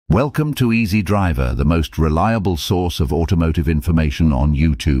Welcome to Easy Driver, the most reliable source of automotive information on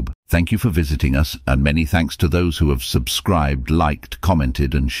YouTube. Thank you for visiting us, and many thanks to those who have subscribed, liked,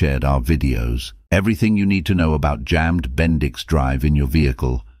 commented and shared our videos. Everything you need to know about jammed Bendix drive in your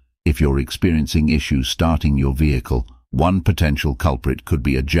vehicle. If you're experiencing issues starting your vehicle, one potential culprit could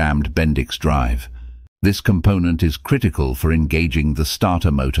be a jammed Bendix drive. This component is critical for engaging the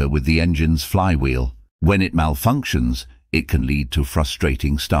starter motor with the engine's flywheel. When it malfunctions, it can lead to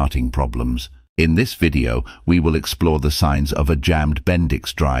frustrating starting problems. In this video, we will explore the signs of a jammed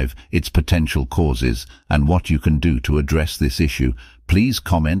Bendix drive, its potential causes, and what you can do to address this issue. Please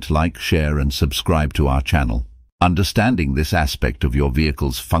comment, like, share, and subscribe to our channel. Understanding this aspect of your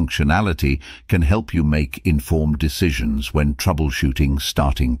vehicle's functionality can help you make informed decisions when troubleshooting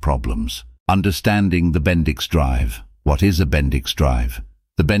starting problems. Understanding the Bendix drive. What is a Bendix drive?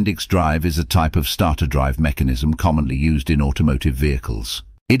 The Bendix drive is a type of starter drive mechanism commonly used in automotive vehicles.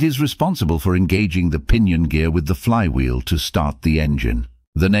 It is responsible for engaging the pinion gear with the flywheel to start the engine.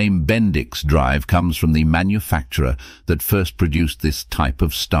 The name Bendix drive comes from the manufacturer that first produced this type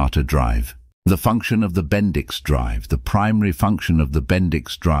of starter drive. The function of the Bendix drive. The primary function of the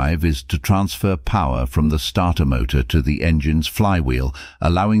Bendix drive is to transfer power from the starter motor to the engine's flywheel,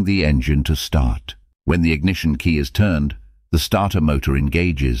 allowing the engine to start. When the ignition key is turned, the starter motor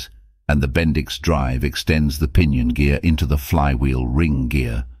engages, and the Bendix drive extends the pinion gear into the flywheel ring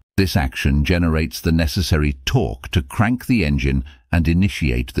gear. This action generates the necessary torque to crank the engine and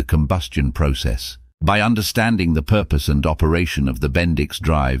initiate the combustion process. By understanding the purpose and operation of the Bendix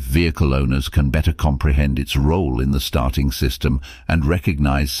drive, vehicle owners can better comprehend its role in the starting system and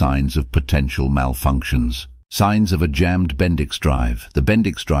recognize signs of potential malfunctions. Signs of a jammed Bendix drive. The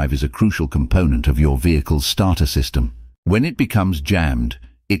Bendix drive is a crucial component of your vehicle's starter system. When it becomes jammed,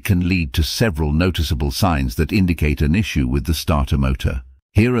 it can lead to several noticeable signs that indicate an issue with the starter motor.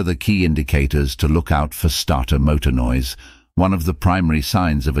 Here are the key indicators to look out for: starter motor noise. One of the primary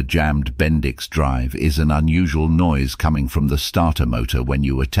signs of a jammed Bendix drive is an unusual noise coming from the starter motor when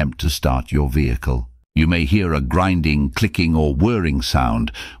you attempt to start your vehicle. You may hear a grinding, clicking or whirring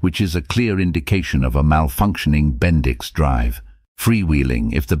sound, which is a clear indication of a malfunctioning Bendix drive.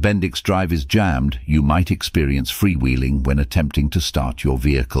 Freewheeling. If the Bendix drive is jammed, you might experience freewheeling when attempting to start your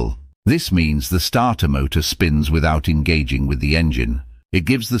vehicle. This means the starter motor spins without engaging with the engine. It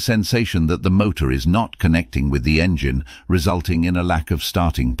gives the sensation that the motor is not connecting with the engine, resulting in a lack of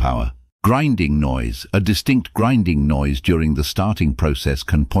starting power. Grinding noise. A distinct grinding noise during the starting process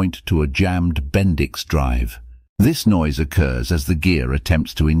can point to a jammed Bendix drive. This noise occurs as the gear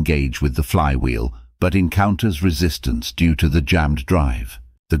attempts to engage with the flywheel, but encounters resistance due to the jammed drive.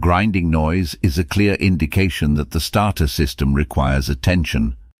 The grinding noise is a clear indication that the starter system requires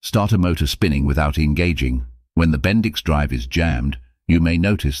attention. Starter motor spinning without engaging. When the Bendix drive is jammed, you may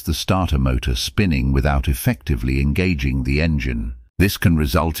notice the starter motor spinning without effectively engaging the engine. This can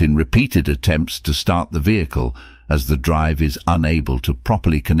result in repeated attempts to start the vehicle, as the drive is unable to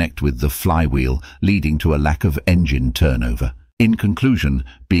properly connect with the flywheel, leading to a lack of engine turnover. In conclusion,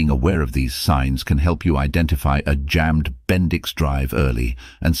 being aware of these signs can help you identify a jammed Bendix drive early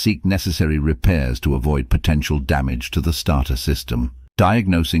and seek necessary repairs to avoid potential damage to the starter system.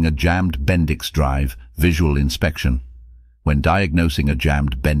 Diagnosing a jammed Bendix drive. Visual inspection. When diagnosing a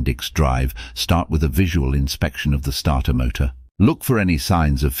jammed Bendix drive, start with a visual inspection of the starter motor. Look for any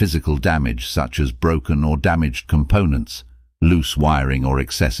signs of physical damage, such as broken or damaged components, loose wiring or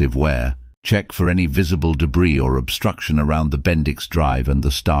excessive wear. Check for any visible debris or obstruction around the Bendix drive and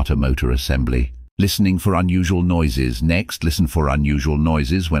the starter motor assembly. Listening for unusual noises. Next, listen for unusual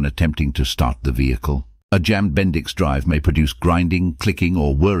noises when attempting to start the vehicle. A jammed Bendix drive may produce grinding, clicking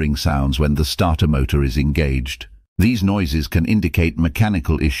or whirring sounds when the starter motor is engaged. These noises can indicate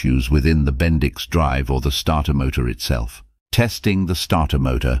mechanical issues within the Bendix drive or the starter motor itself. Testing the starter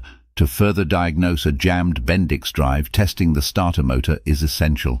motor. To further diagnose a jammed Bendix drive, testing the starter motor is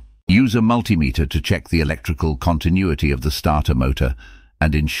essential. Use a multimeter to check the electrical continuity of the starter motor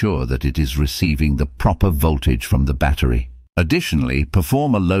and ensure that it is receiving the proper voltage from the battery. Additionally,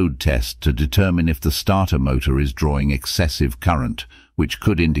 perform a load test to determine if the starter motor is drawing excessive current, which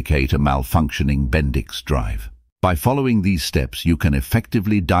could indicate a malfunctioning Bendix drive. By following these steps, you can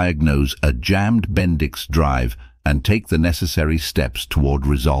effectively diagnose a jammed Bendix drive and take the necessary steps toward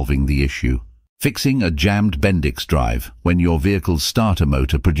resolving the issue. Fixing a jammed Bendix drive. When your vehicle's starter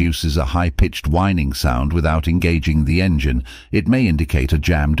motor produces a high-pitched whining sound without engaging the engine, it may indicate a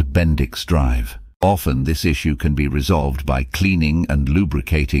jammed Bendix drive. Often this issue can be resolved by cleaning and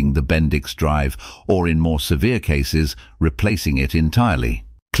lubricating the Bendix drive, or in more severe cases, replacing it entirely.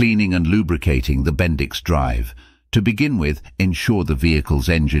 Cleaning and lubricating the Bendix drive. To begin with, ensure the vehicle's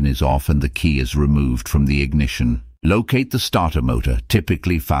engine is off and the key is removed from the ignition. Locate the starter motor,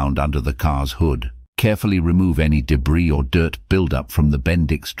 typically found under the car's hood. Carefully remove any debris or dirt buildup from the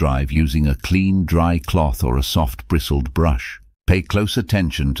Bendix drive using a clean, dry cloth or a soft, bristled brush. Pay close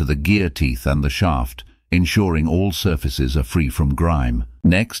attention to the gear teeth and the shaft, ensuring all surfaces are free from grime.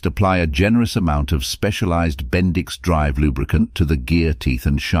 Next, apply a generous amount of specialized Bendix drive lubricant to the gear teeth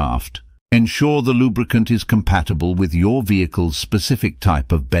and shaft. Ensure the lubricant is compatible with your vehicle's specific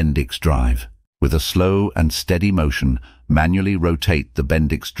type of Bendix drive. With a slow and steady motion, manually rotate the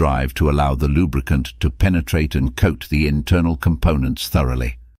Bendix drive to allow the lubricant to penetrate and coat the internal components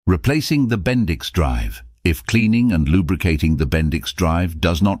thoroughly. Replacing the Bendix drive. If cleaning and lubricating the Bendix drive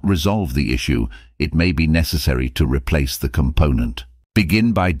does not resolve the issue, it may be necessary to replace the component.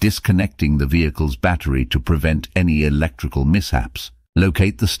 Begin by disconnecting the vehicle's battery to prevent any electrical mishaps.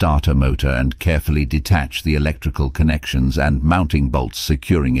 Locate the starter motor and carefully detach the electrical connections and mounting bolts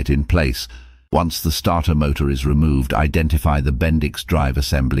securing it in place. Once the starter motor is removed, identify the Bendix drive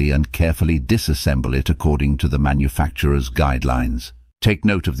assembly and carefully disassemble it according to the manufacturer's guidelines. Take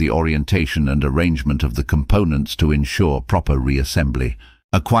note of the orientation and arrangement of the components to ensure proper reassembly.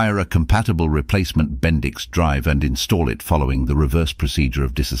 Acquire a compatible replacement Bendix drive and install it following the reverse procedure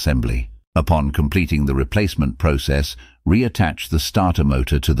of disassembly. Upon completing the replacement process, reattach the starter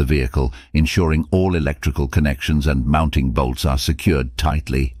motor to the vehicle, ensuring all electrical connections and mounting bolts are secured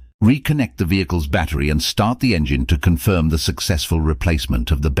tightly. Reconnect the vehicle's battery and start the engine to confirm the successful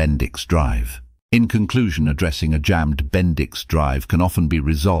replacement of the Bendix drive. In conclusion, addressing a jammed Bendix drive can often be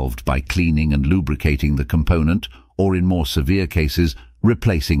resolved by cleaning and lubricating the component, or in more severe cases,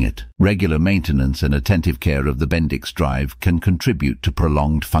 replacing it. Regular maintenance and attentive care of the Bendix drive can contribute to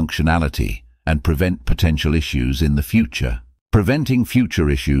prolonged functionality and prevent potential issues in the future. Preventing future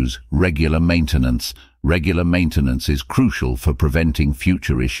issues. Regular maintenance. Regular maintenance is crucial for preventing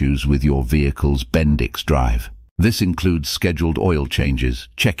future issues with your vehicle's Bendix drive. This includes scheduled oil changes,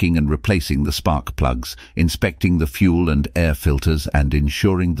 checking and replacing the spark plugs, inspecting the fuel and air filters, and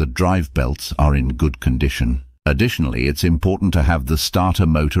ensuring the drive belts are in good condition. Additionally, it's important to have the starter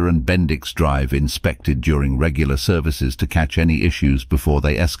motor and Bendix drive inspected during regular services to catch any issues before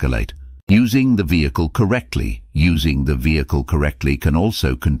they escalate. Using the vehicle correctly. Using the vehicle correctly can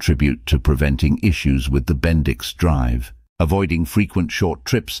also contribute to preventing issues with the Bendix drive. Avoiding frequent short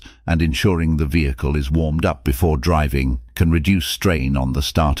trips and ensuring the vehicle is warmed up before driving can reduce strain on the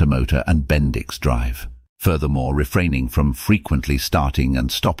starter motor and Bendix drive. Furthermore, refraining from frequently starting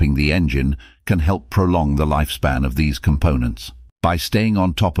and stopping the engine can help prolong the lifespan of these components. By staying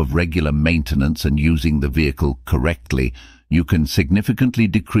on top of regular maintenance and using the vehicle correctly, you can significantly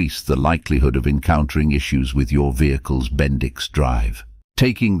decrease the likelihood of encountering issues with your vehicle's Bendix drive.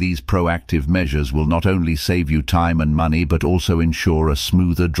 Taking these proactive measures will not only save you time and money but also ensure a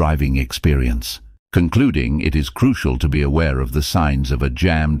smoother driving experience. Concluding, it is crucial to be aware of the signs of a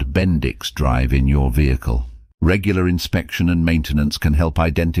jammed Bendix drive in your vehicle. Regular inspection and maintenance can help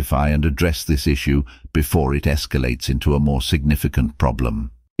identify and address this issue before it escalates into a more significant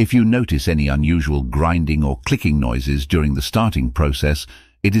problem. If you notice any unusual grinding or clicking noises during the starting process,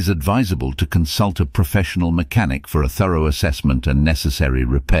 it is advisable to consult a professional mechanic for a thorough assessment and necessary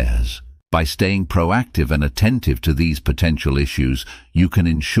repairs. By staying proactive and attentive to these potential issues, you can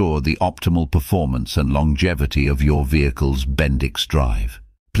ensure the optimal performance and longevity of your vehicle's Bendix drive.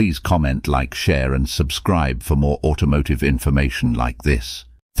 Please comment, like, share, and subscribe for more automotive information like this.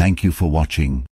 Thank you for watching.